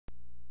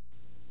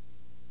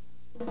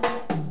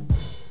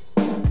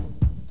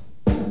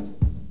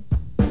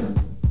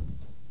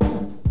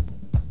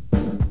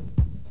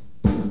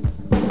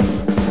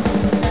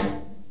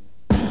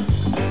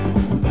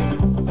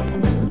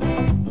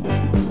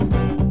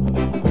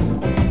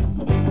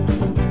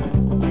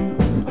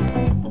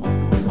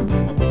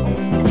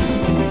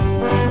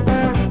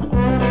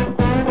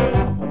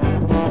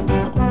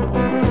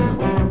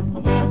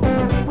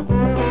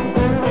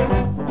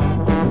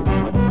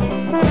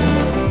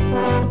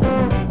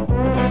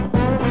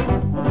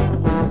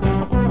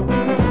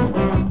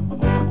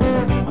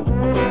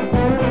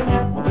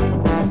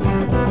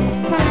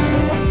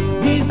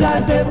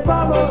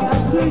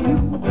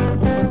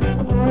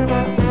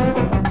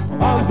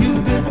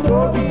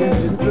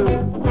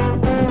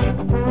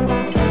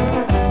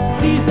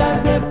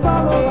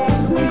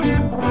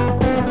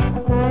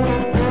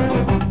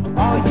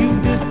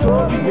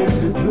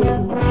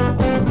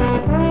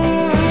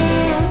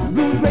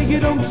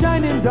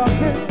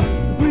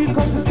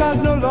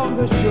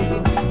the sugar.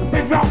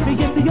 They drop me,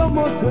 yes, they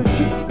almost hurt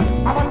you.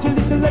 I want you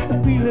to let the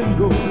feeling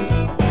go.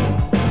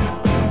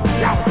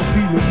 Let the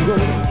feeling go.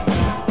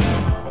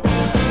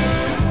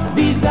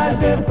 These eyes,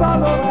 they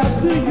follow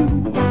after you.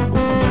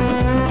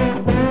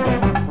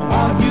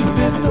 Are you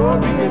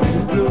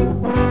disoriented blue?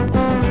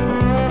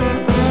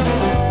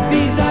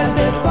 These eyes,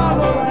 they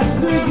follow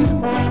after you.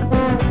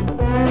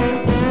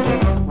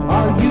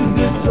 Are you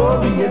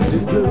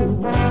disoriented blue?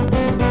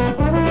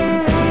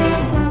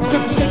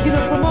 Shaking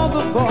up from all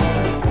the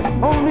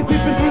bars, only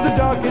creeping through the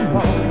darkened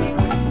halls.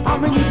 How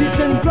many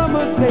distant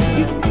drummers make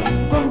you?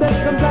 From that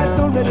comes light,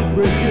 don't let it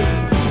break you.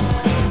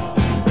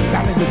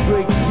 Don't let it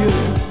break you.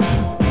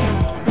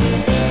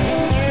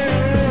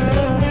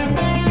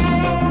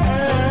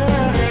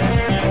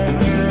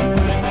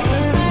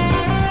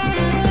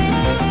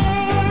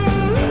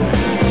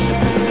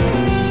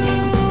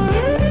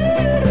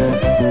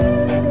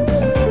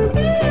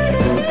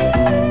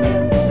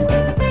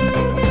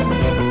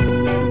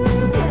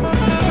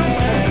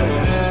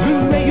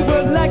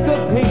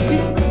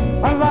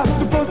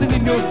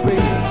 In your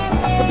space,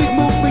 a big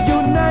move for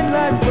your 9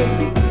 lives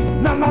waiting.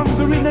 No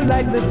longer in a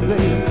lightless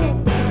place.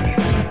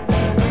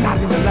 Not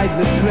in a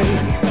lightless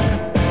place.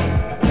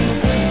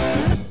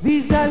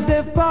 These eyes,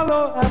 they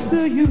follow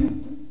after you.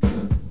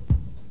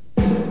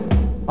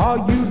 Are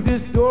you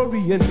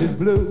disoriented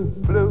blue?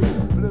 Blue,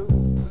 blue, blue.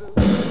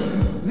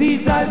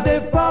 These eyes, they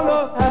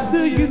follow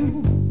after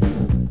you.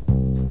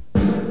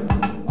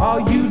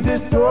 Are you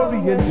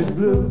disoriented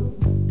blue?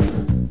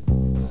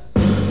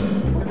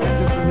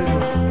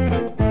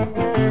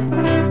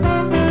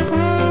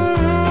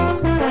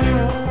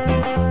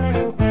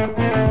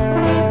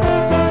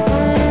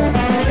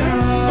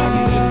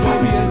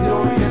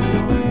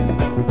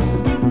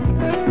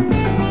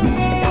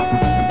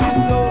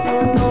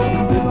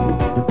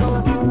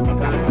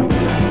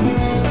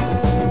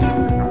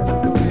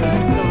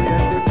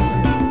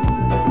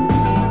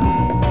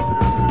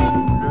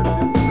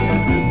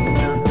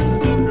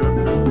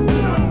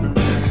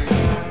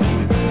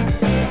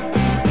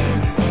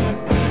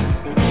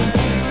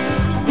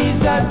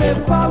 They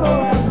follow